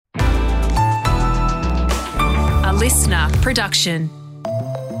listener production.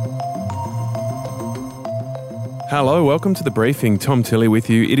 Hello, welcome to The Briefing. Tom Tilley with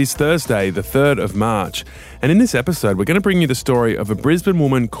you. It is Thursday, the 3rd of March. And in this episode, we're going to bring you the story of a Brisbane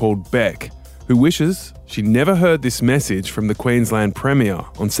woman called Beck, who wishes she never heard this message from the Queensland Premier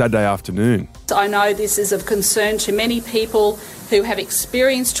on Saturday afternoon. I know this is of concern to many people who have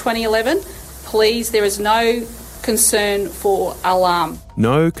experienced 2011. Please, there is no concern for alarm.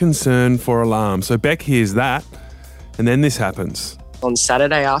 No concern for alarm. So Beck hears that, and then this happens. On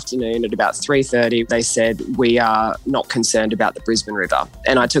Saturday afternoon at about 3:30, they said, we are not concerned about the Brisbane River.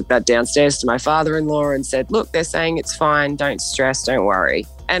 And I took that downstairs to my father-in-law and said, look, they're saying it's fine, don't stress, don't worry.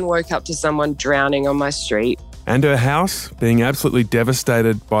 And woke up to someone drowning on my street. And her house being absolutely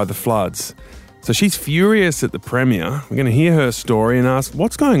devastated by the floods. So she's furious at the Premier. We're going to hear her story and ask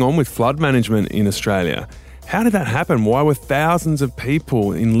what's going on with flood management in Australia. How did that happen? Why were thousands of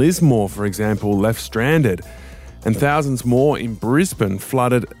people in Lismore, for example, left stranded? And thousands more in Brisbane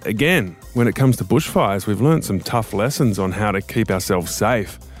flooded again. When it comes to bushfires, we've learnt some tough lessons on how to keep ourselves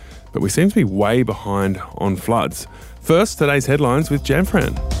safe. But we seem to be way behind on floods. First, today's headlines with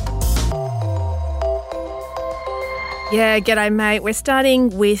Janfran. Yeah, g'day mate. We're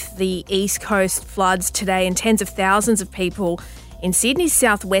starting with the East Coast floods today, and tens of thousands of people in Sydney's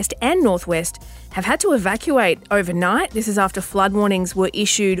southwest and northwest have had to evacuate overnight. This is after flood warnings were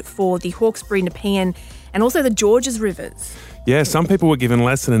issued for the Hawkesbury, Nepean and also the Georges rivers. Yeah, some people were given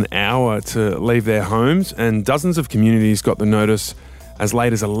less than an hour to leave their homes, and dozens of communities got the notice as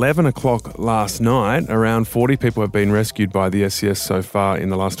late as 11 o'clock last night. Around 40 people have been rescued by the SES so far in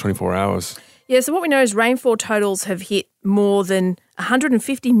the last 24 hours. Yeah, so what we know is rainfall totals have hit more than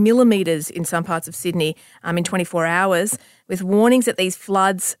 150 millimetres in some parts of Sydney in 24 hours, with warnings that these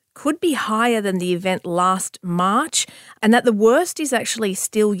floods could be higher than the event last March, and that the worst is actually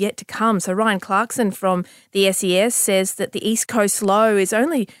still yet to come. So Ryan Clarkson from the SES says that the East Coast low is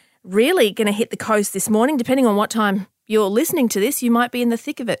only really going to hit the coast this morning. Depending on what time you're listening to this, you might be in the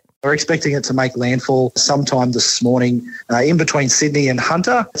thick of it. We're expecting it to make landfall sometime this morning in between Sydney and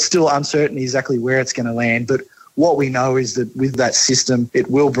Hunter. It's still uncertain exactly where it's going to land, but what we know is that with that system, it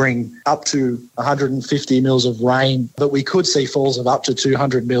will bring up to 150 mils of rain, but we could see falls of up to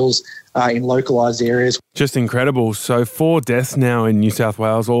 200 mils in localised areas. Just incredible. So 4 deaths now in New South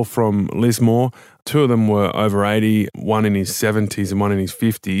Wales, all from Lismore. 2 of them were over 80, one in his 70s and one in his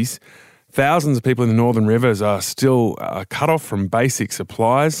 50s. Thousands of people in the Northern Rivers are still cut off from basic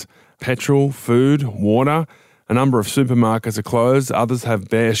supplies, petrol, food, water. A number of supermarkets are closed, others have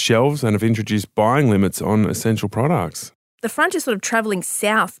bare shelves and have introduced buying limits on essential products. The front is sort of travelling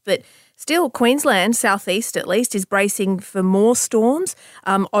south, but still Queensland, southeast at least, is bracing for more storms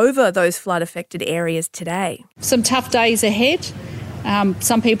over those flood-affected areas today. Some tough days ahead.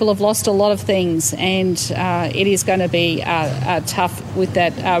 Some people have lost a lot of things, and it is going to be tough with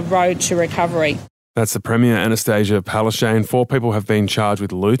that road to recovery. That's the Premier, Anastasia Palaszczuk. 4 people have been charged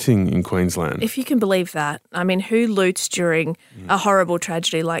with looting in Queensland. If you can believe that. I mean, who loots during a horrible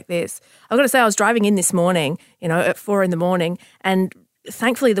tragedy like this? I've got to say, I was driving in this morning, at 4 a.m, and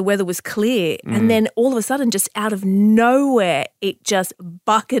thankfully the weather was clear. And then all of a sudden, just out of nowhere, it just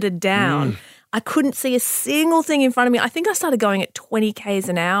bucketed down. I couldn't see a single thing in front of me. I think I started going at 20 k's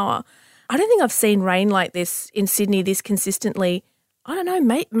an hour. I don't think I've seen rain like this in Sydney this consistently. I don't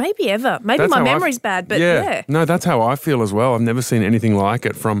know, maybe ever. Maybe that's my memory's bad, but yeah. No, that's how I feel as well. I've never seen anything like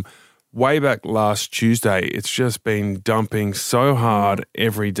it. From way back last Tuesday, it's just been dumping so hard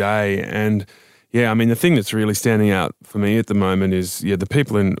every day. And yeah, I mean, the thing that's really standing out for me at the moment is, the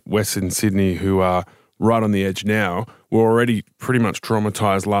people in Western Sydney who are right on the edge now were already pretty much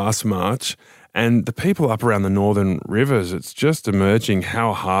traumatised last March. And the people up around the Northern Rivers, it's just emerging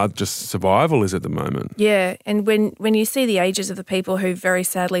how hard just survival is at the moment. Yeah, and when you see the ages of the people who very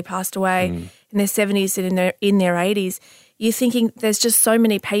sadly passed away in their 70s and in their 80s, you're thinking there's just so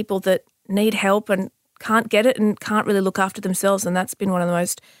many people that need help and can't get it and can't really look after themselves, and that's been one of the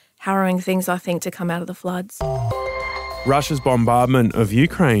most harrowing things, I think, to come out of the floods. Russia's bombardment of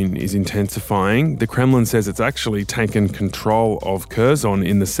Ukraine is intensifying. The Kremlin says it's actually taken control of Kherson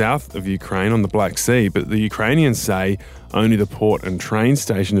in the south of Ukraine on the Black Sea, but the Ukrainians say only the port and train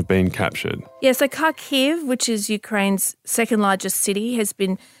station have been captured. Yeah, so Kharkiv, which is Ukraine's second largest city, has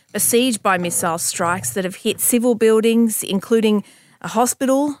been besieged by missile strikes that have hit civil buildings, including a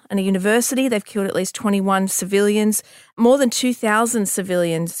hospital and a university. They've killed at least 21 civilians. More than 2,000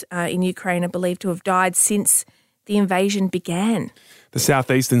 civilians in Ukraine are believed to have died since the invasion began. The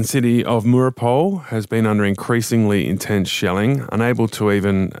southeastern city of Mariupol has been under increasingly intense shelling, unable to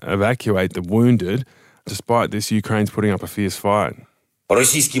even evacuate the wounded. Despite this, Ukraine's putting up a fierce fight.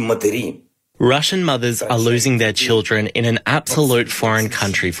 Російські матері Russian mothers are losing their children in an absolute foreign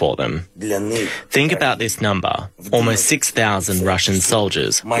country for them. Think about this number. Almost 6,000 Russian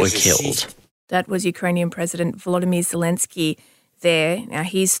soldiers were killed. That was Ukrainian President Volodymyr Zelensky there. Now,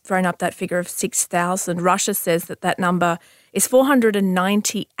 he's thrown up that figure of 6,000. Russia says that number is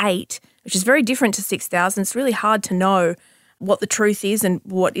 498, which is very different to 6,000. It's really hard to know what the truth is and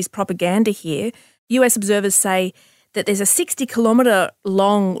what is propaganda here. US observers say that there's a 60-kilometre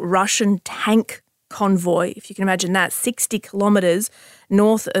long Russian tank convoy, if you can imagine that, 60 kilometres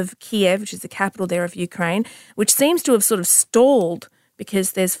north of Kiev, which is the capital there of Ukraine, which seems to have sort of stalled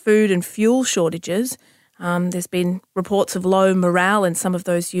because there's food and fuel shortages. There's been reports of low morale in some of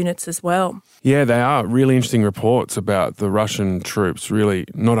those units as well. Yeah, they are really interesting reports about the Russian troops really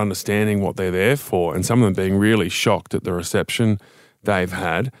not understanding what they're there for, and some of them being really shocked at the reception they've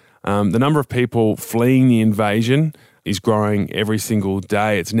had. The number of people fleeing the invasion is growing every single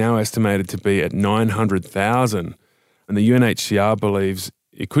day. It's now estimated to be at 900,000. And the UNHCR believes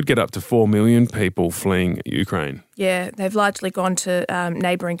it could get up to 4 million people fleeing Ukraine. Yeah, they've largely gone to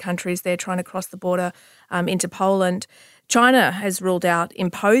neighbouring countries. They're trying to cross the border into Poland. China has ruled out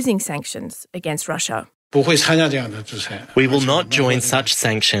imposing sanctions against Russia. We will not join such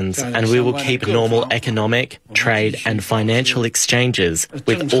sanctions, and we will keep normal economic, trade and financial exchanges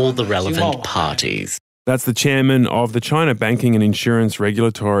with all the relevant parties. That's the chairman of the China Banking and Insurance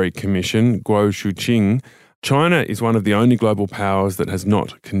Regulatory Commission, Guo Shuqing. China is one of the only global powers that has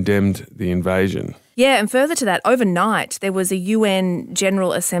not condemned the invasion. Yeah, and further to that, overnight there was a UN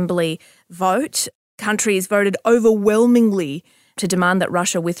General Assembly vote. Countries voted overwhelmingly to demand that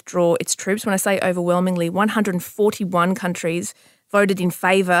Russia withdraw its troops. When I say overwhelmingly, 141 countries voted in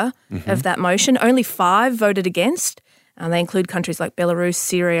favour of that motion. Only 5 voted against. They include countries like Belarus,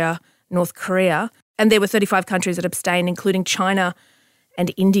 Syria, North Korea. And there were 35 countries that abstained, including China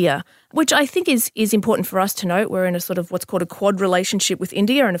and India, which I think is important for us to note. We're in a sort of what's called a quad relationship with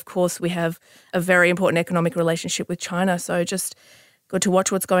India. And of course, we have a very important economic relationship with China. So just good to watch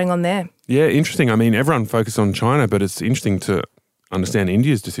what's going on there. Yeah, interesting. I mean, everyone focused on China, but it's interesting to understand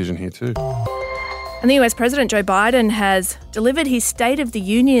India's decision here too. And the US President Joe Biden has delivered his State of the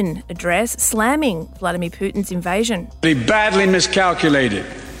Union address, slamming Vladimir Putin's invasion. He badly miscalculated.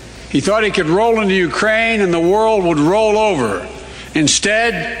 He thought he could roll into Ukraine and the world would roll over.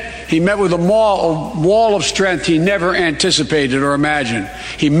 Instead, he met with a wall of strength he never anticipated or imagined.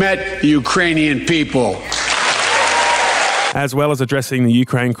 He met the Ukrainian people. As well as addressing the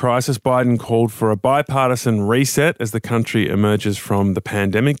Ukraine crisis, Biden called for a bipartisan reset as the country emerges from the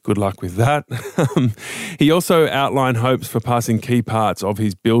pandemic. Good luck with that. He also outlined hopes for passing key parts of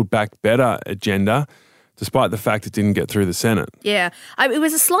his Build Back Better agenda, despite the fact it didn't get through the Senate. Yeah, it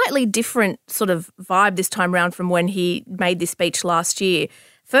was a slightly different sort of vibe this time round from when he made this speech last year.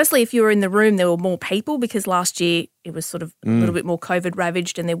 Firstly, if you were in the room, there were more people because last year it was sort of a little bit more COVID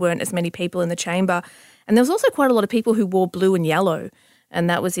ravaged and there weren't as many people in the chamber. And there was also quite a lot of people who wore blue and yellow, and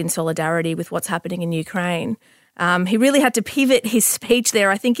that was in solidarity with what's happening in Ukraine. He really had to pivot his speech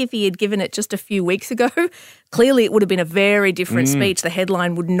there. I think if he had given it just a few weeks ago, clearly it would have been a very different speech. The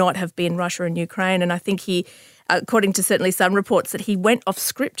headline would not have been Russia and Ukraine. And I think he, according to certainly some reports, that he went off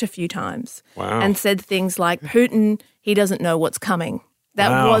script a few times and said things like, Putin, he doesn't know what's coming.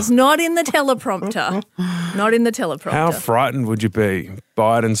 That was not in the teleprompter. Not in the teleprompter. How frightened would you be?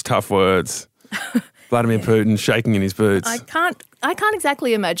 Biden's tough words. Vladimir Putin shaking in his boots. I can't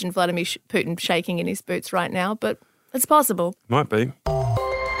exactly imagine Vladimir Putin shaking in his boots right now, but it's possible. Might be.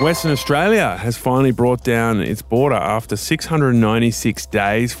 Western Australia has finally brought down its border after 696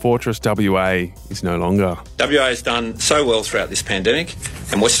 days. Fortress WA is no longer. WA has done so well throughout this pandemic,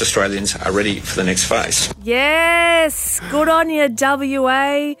 and West Australians are ready for the next phase. Yes, good on you,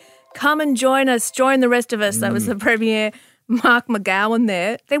 WA. Come and join us. Join the rest of us. That was the Premier, Mark McGowan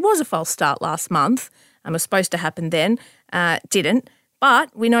there. There was a false start last month. It was supposed to happen then. Didn't.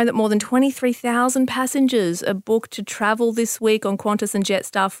 But we know that more than 23,000 passengers are booked to travel this week on Qantas and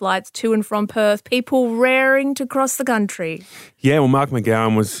Jetstar flights to and from Perth. People raring to cross the country. Yeah, well, Mark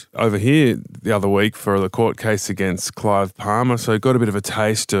McGowan was over here the other week for the court case against Clive Palmer, so got a bit of a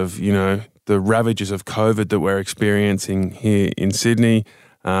taste of, you know, the ravages of COVID that we're experiencing here in Sydney.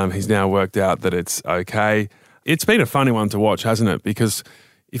 He's now worked out that it's okay. It's been a funny one to watch, hasn't it? Because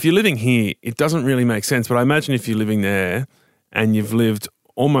if you're living here, it doesn't really make sense. But I imagine if you're living there and you've lived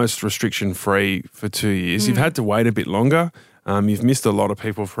almost restriction-free for 2 years, you've had to wait a bit longer. You've missed a lot of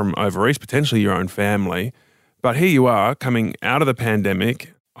people from over east, potentially your own family. But here you are coming out of the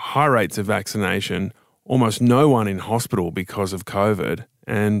pandemic, high rates of vaccination, almost no one in hospital because of COVID,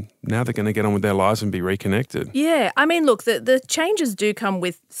 and now they're going to get on with their lives and be reconnected. Yeah, I mean, look, the changes do come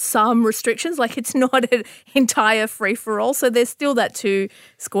with some restrictions. Like, it's not an entire free-for-all, so there's still that 2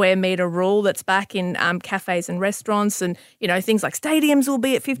 square metre rule that's back in cafes and restaurants, and, you know, things like stadiums will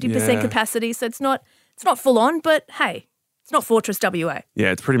be at 50% capacity, so it's not full on, but hey, it's not Fortress WA.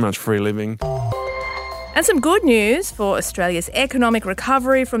 Yeah, it's pretty much free living. And some good news for Australia's economic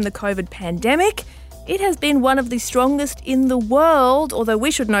recovery from the COVID pandemic. It has been one of the strongest in the world, although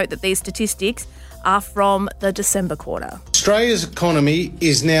we should note that these statistics are from the December quarter. Australia's economy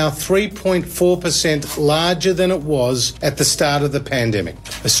is now 3.4% larger than it was at the start of the pandemic.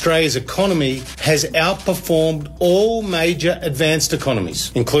 Australia's economy has outperformed all major advanced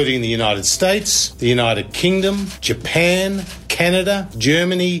economies, including the United States, the United Kingdom, Japan, Canada,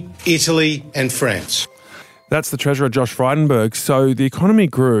 Germany, Italy and France. That's the Treasurer, Josh Frydenberg. So the economy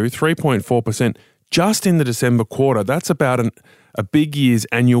grew 3.4% just in the December quarter. That's about a big year's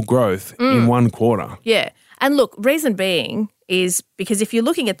annual growth in one quarter. Yeah. And look, reason being is because if you're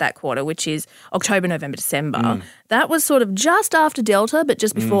looking at that quarter, which is October, November, December, that was sort of just after Delta, but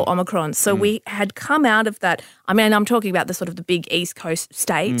just before Omicron. So we had come out of that. I mean, I'm talking about the big East Coast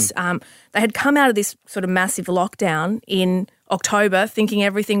states. They had come out of this sort of massive lockdown in October thinking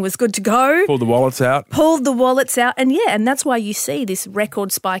everything was good to go. Pulled the wallets out. And that's why you see this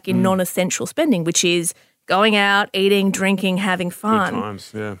record spike in non-essential spending, which is going out, eating, drinking, having fun. Good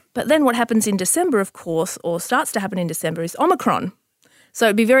times, yeah. But then what happens in December, of course, or starts to happen in December, is Omicron. So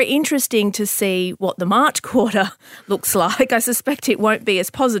it'd be very interesting to see what the March quarter looks like. I suspect it won't be as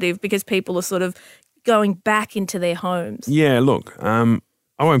positive because people are sort of going back into their homes. Yeah, look, I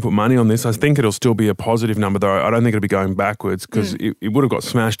won't put money on this. I think it'll still be a positive number, though. I don't think it'll be going backwards because it would have got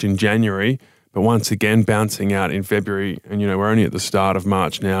smashed in January, but once again bouncing out in February. And, we're only at the start of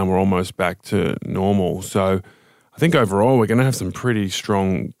March now and we're almost back to normal. So I think overall we're going to have some pretty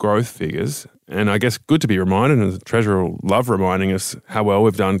strong growth figures. And I guess good to be reminded, and the Treasurer will love reminding us how well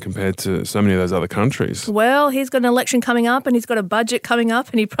we've done compared to so many of those other countries. Well, he's got an election coming up and he's got a budget coming up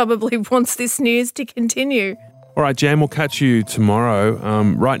and he probably wants this news to continue. All right, Jan, we'll catch you tomorrow.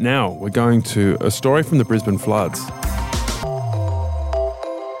 Right now, we're going to a story from the Brisbane floods.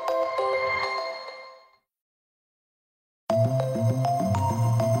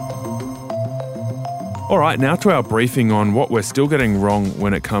 All right, now to our briefing on what we're still getting wrong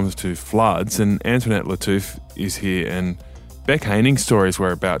when it comes to floods. And Antoinette Lattouf is here, and Beck Haning's stories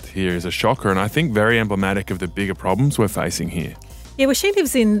we're about to hear is a shocker and I think very emblematic of the bigger problems we're facing here. Yeah, well, she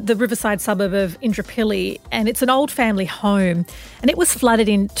lives in the riverside suburb of Indooroopilly and it's an old family home and it was flooded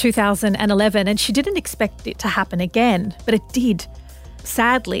in 2011 and she didn't expect it to happen again, but it did.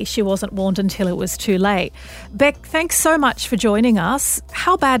 Sadly, she wasn't warned until it was too late. Beck, thanks so much for joining us.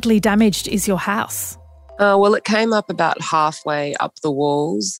 How badly damaged is your house? Well, it came up about halfway up the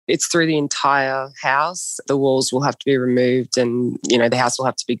walls. It's through the entire house. The walls will have to be removed and, the house will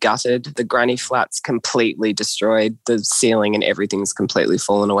have to be gutted. The granny flat's completely destroyed. The ceiling and everything's completely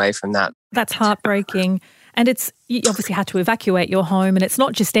fallen away from that. That's heartbreaking. And you obviously had to evacuate your home, and it's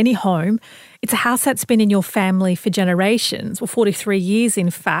not just any home. It's a house that's been in your family for generations, 43 years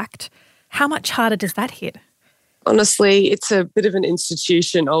in fact. How much harder does that hit? Honestly, it's a bit of an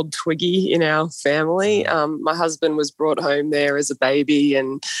institution, old Twiggy in our family. My husband was brought home there as a baby,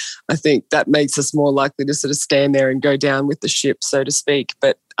 and I think that makes us more likely to sort of stand there and go down with the ship, so to speak.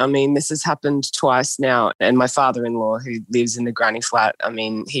 But, this has happened twice now. And my father-in-law, who lives in the granny flat,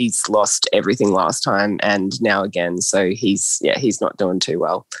 he's lost everything last time and now again. So he's not doing too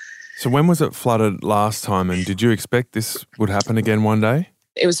well. So when was it flooded last time, and did you expect this would happen again one day?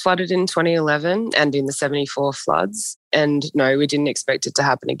 It was flooded in 2011 and in the 74 floods. And no, we didn't expect it to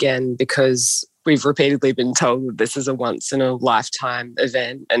happen again because we've repeatedly been told that this is a once-in-a-lifetime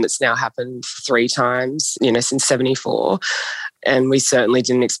event, and it's now happened 3 times, since 74. And we certainly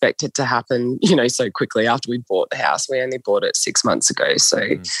didn't expect it to happen, so quickly after we bought the house. We only bought it 6 months ago. So.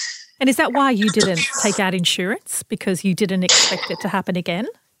 And is that why you didn't take out insurance? Because you didn't expect it to happen again?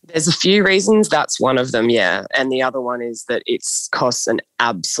 There's a few reasons. That's one of them, yeah. And the other one is that it costs an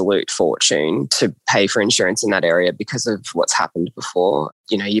absolute fortune to pay for insurance in that area because of what's happened before.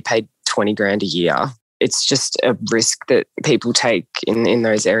 You paid $20,000 a year. It's just a risk that people take in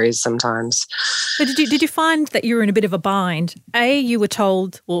those areas sometimes. So did you find that you were in a bit of a bind? A, you were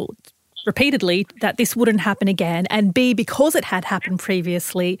told, repeatedly that this wouldn't happen again, and B, because it had happened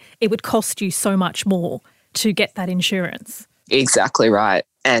previously, it would cost you so much more to get that insurance. Exactly right.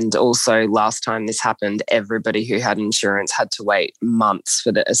 And also last time this happened, everybody who had insurance had to wait months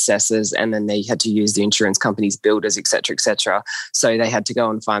for the assessors, and then they had to use the insurance company's builders, et cetera, et cetera. So they had to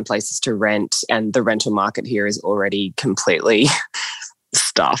go and find places to rent, and the rental market here is already completely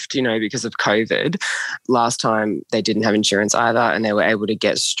stuffed, because of COVID. Last time they didn't have insurance either, and they were able to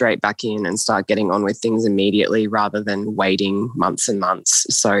get straight back in and start getting on with things immediately rather than waiting months and months.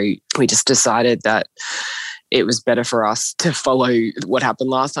 So we just decided that it was better for us to follow what happened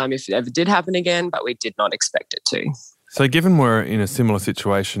last time if it ever did happen again, but we did not expect it to. So given we're in a similar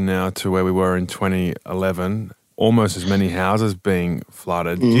situation now to where we were in 2011, almost as many houses being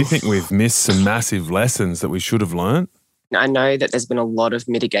flooded, do you think we've missed some massive lessons that we should have learned? I know that there's been a lot of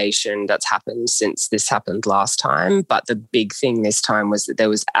mitigation that's happened since this happened last time, but the big thing this time was that there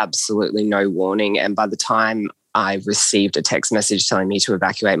was absolutely no warning. And by the time I received a text message telling me to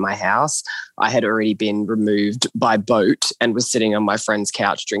evacuate my house, I had already been removed by boat and was sitting on my friend's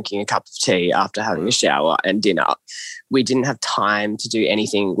couch drinking a cup of tea after having a shower and dinner. We didn't have time to do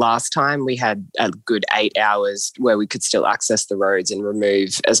anything. Last time we had a good 8 hours where we could still access the roads and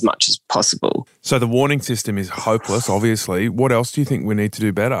remove as much as possible. So the warning system is hopeless, obviously. What else do you think we need to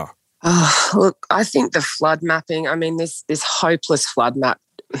do better? Look, I think the flood mapping, this hopeless flood map,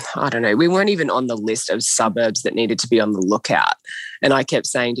 I don't know, we weren't even on the list of suburbs that needed to be on the lookout. And I kept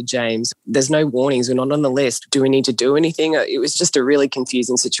saying to James, there's no warnings, we're not on the list. Do we need to do anything? It was just a really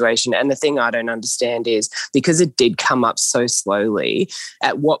confusing situation. And the thing I don't understand is, because it did come up so slowly,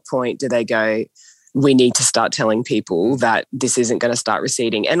 at what point do they go, we need to start telling people that this isn't going to start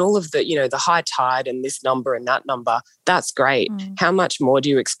receding? And all of the, the high tide and this number and that number, that's great. How much more do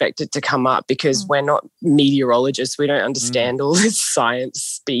you expect it to come up? Because we're not meteorologists. We don't understand all this science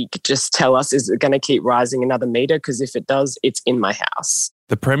speak. Just tell us, is it going to keep rising another metre? Because if it does, it's in my house.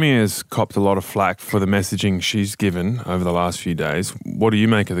 The Premier's copped a lot of flack for the messaging she's given over the last few days. What do you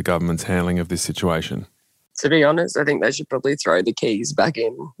make of the government's handling of this situation? To be honest, I think they should probably throw the keys back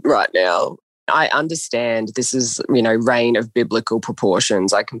in right now. I understand this is, reign of biblical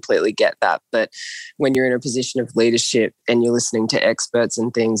proportions. I completely get that. But when you're in a position of leadership and you're listening to experts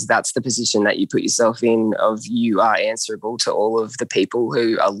and things, that's the position that you put yourself in, of you are answerable to all of the people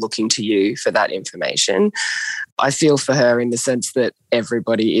who are looking to you for that information. I feel for her in the sense that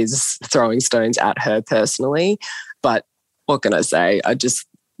everybody is throwing stones at her personally. But what can I say?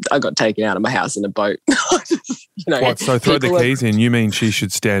 I got taken out of my house in a boat. What? So throw the keys in. You mean she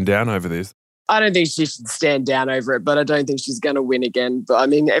should stand down over this? I don't think she should stand down over it, but I don't think she's going to win again.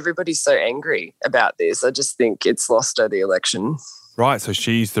 But everybody's so angry about this. I just think it's lost her the election. Right. So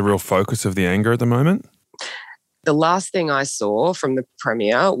she's the real focus of the anger at the moment? The last thing I saw from the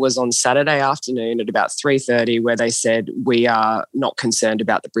Premier was on Saturday afternoon at about 3:30, where they said, we are not concerned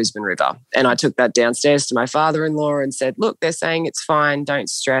about the Brisbane River. And I took that downstairs to my father-in-law and said, look, they're saying it's fine. Don't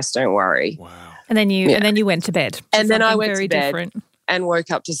stress. Don't worry. Wow. And then you went to bed. And then I went very to bed. Different. And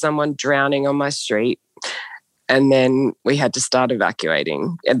woke up to someone drowning on my street. And then we had to start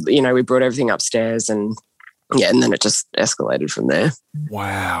evacuating. And, we brought everything upstairs and then it just escalated from there.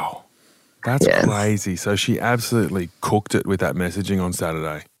 Wow. That's crazy. So she absolutely cooked it with that messaging on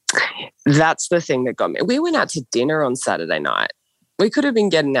Saturday. That's the thing that got me. We went out to dinner on Saturday night. We could have been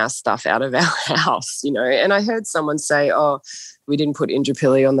getting our stuff out of our house, and I heard someone say, we didn't put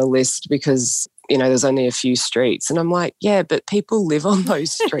Indooroopilly on the list because there's only a few streets. And I'm like, yeah, but people live on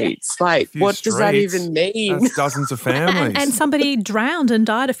those streets. Like, what does that even mean? That's dozens of families. And somebody drowned and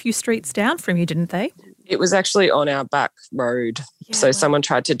died a few streets down from you, didn't they? It was actually on our back road. Yeah, so someone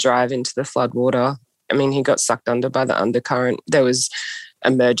tried to drive into the floodwater. He got sucked under by the undercurrent. There was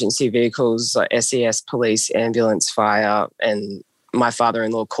emergency vehicles, like SES, police, ambulance, fire, and my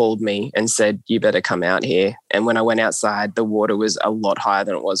father-in-law called me and said, you better come out here. And when I went outside, the water was a lot higher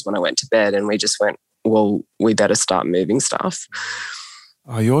than it was when I went to bed. And we just went, well, we better start moving stuff.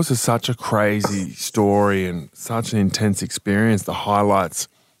 Oh, yours is such a crazy story and such an intense experience that highlights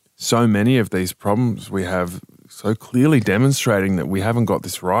so many of these problems we have, so clearly demonstrating that we haven't got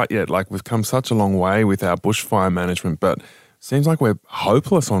this right yet. Like, we've come such a long way with our bushfire management, but it seems like we're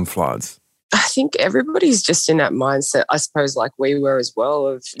hopeless on floods. I think everybody's just in that mindset, I suppose, like we were as well,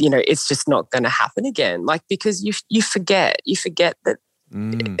 of, it's just not going to happen again. Like, because you forget that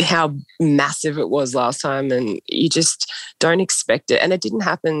how massive it was last time, and you just don't expect it. And it didn't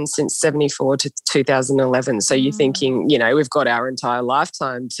happen since 74 to 2011. So you're thinking, we've got our entire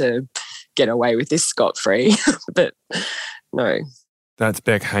lifetime to get away with this scot-free. But no. That's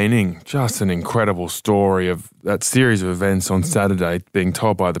Beck Haining. Just an incredible story of that series of events on Saturday, being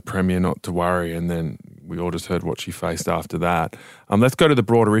told by the Premier not to worry, and then we all just heard what she faced after that. Let's go to the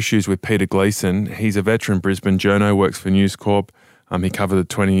broader issues with Peter Gleeson. He's a veteran Brisbane journo, works for News Corp. He covered the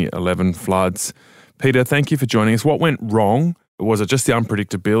 2011 floods. Peter, thank you for joining us. What went wrong? Was it just the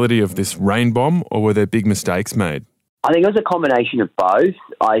unpredictability of this rain bomb, or were there big mistakes made? I think it was a combination of both.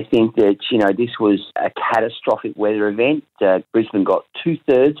 I think that, this was a catastrophic weather event. Brisbane got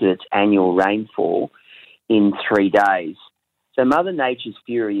 2/3 of its annual rainfall in 3 days. So Mother Nature's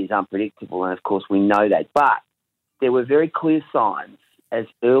fury is unpredictable, and of course we know that. But there were very clear signs as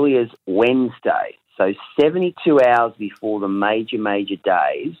early as Wednesday, so 72 hours before the major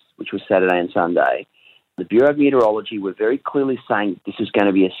days, which was Saturday and Sunday. The Bureau of Meteorology were very clearly saying this was going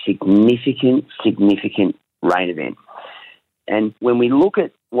to be a significant rain event. And when we look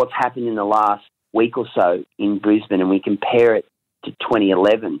at what's happened in the last week or so in Brisbane and we compare it to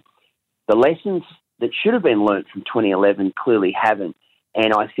 2011, the lessons that should have been learnt from 2011 clearly haven't.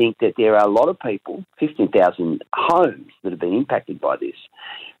 And I think that there are a lot of people, 15,000 homes that have been impacted by this,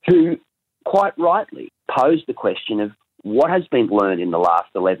 who quite rightly pose the question of what has been learned in the last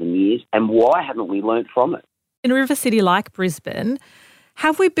 11 years and why haven't we learnt from it? In a river city like Brisbane,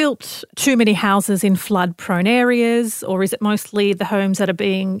 have we built too many houses in flood-prone areas, or is it mostly the homes that are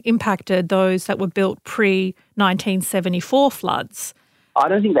being impacted, those that were built pre-1974 floods? I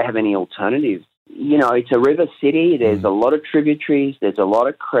don't think they have any alternatives. It's a river city. There's a lot of tributaries. There's a lot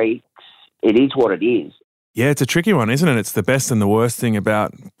of creeks. It is what it is. Yeah, it's a tricky one, isn't it? It's the best and the worst thing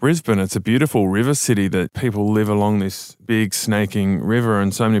about Brisbane. It's a beautiful river city that people live along this big snaking river,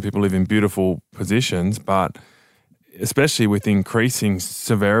 and so many people live in beautiful positions, but especially with increasing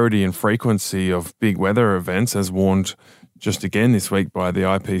severity and frequency of big weather events, as warned just again this week by the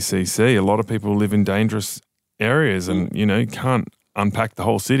IPCC, a lot of people live in dangerous areas and, can't unpack the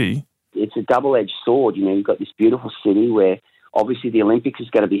whole city. It's a double-edged sword. You've got this beautiful city where obviously the Olympics is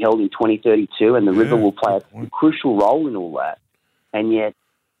going to be held in 2032 and the river will play a crucial role in all that. And yet,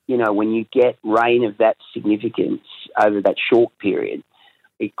 when you get rain of that significance over that short period,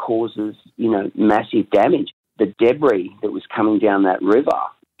 it causes, massive damage. The debris that was coming down that river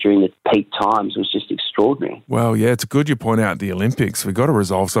during the peak times was just extraordinary. Well, yeah, it's good you point out the Olympics. We've got to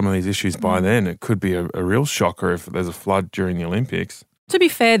resolve some of these issues by then. It could be a real shocker if there's a flood during the Olympics. To be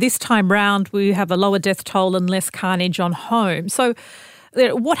fair, this time round we have a lower death toll and less carnage on homes. So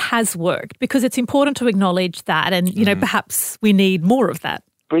what has worked? Because it's important to acknowledge that and, perhaps we need more of that.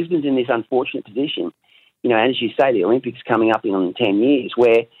 Brisbane's in this unfortunate position, and as you say, the Olympics coming up in 10 years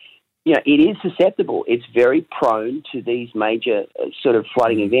where, it is susceptible. It's very prone to these major sort of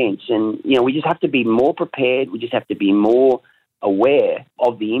flooding events. And, we just have to be more prepared. We just have to be more aware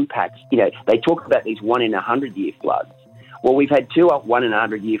of the impacts. They talk about these 1 in 100-year floods. Well, we've had 2 1 in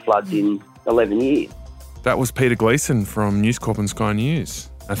 100-year floods in 11 years. That was Peter Gleeson from News Corp and Sky News.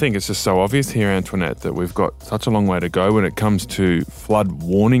 I think it's just so obvious here, Antoinette, that we've got such a long way to go when it comes to flood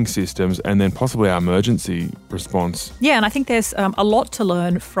warning systems and then possibly our emergency response. Yeah, and I think there's a lot to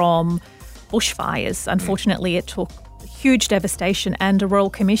learn from bushfires. Unfortunately, it took huge devastation and a Royal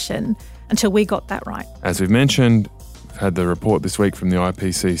Commission until we got that right. As we've mentioned, we've had the report this week from the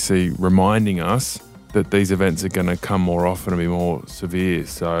IPCC reminding us that these events are going to come more often and be more severe.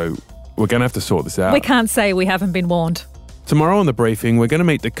 So we're going to have to sort this out. We can't say we haven't been warned. Tomorrow on The Briefing, we're going to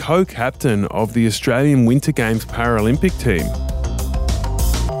meet the co-captain of the Australian Winter Games Paralympic team.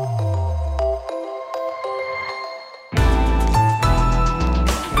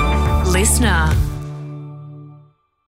 Listener.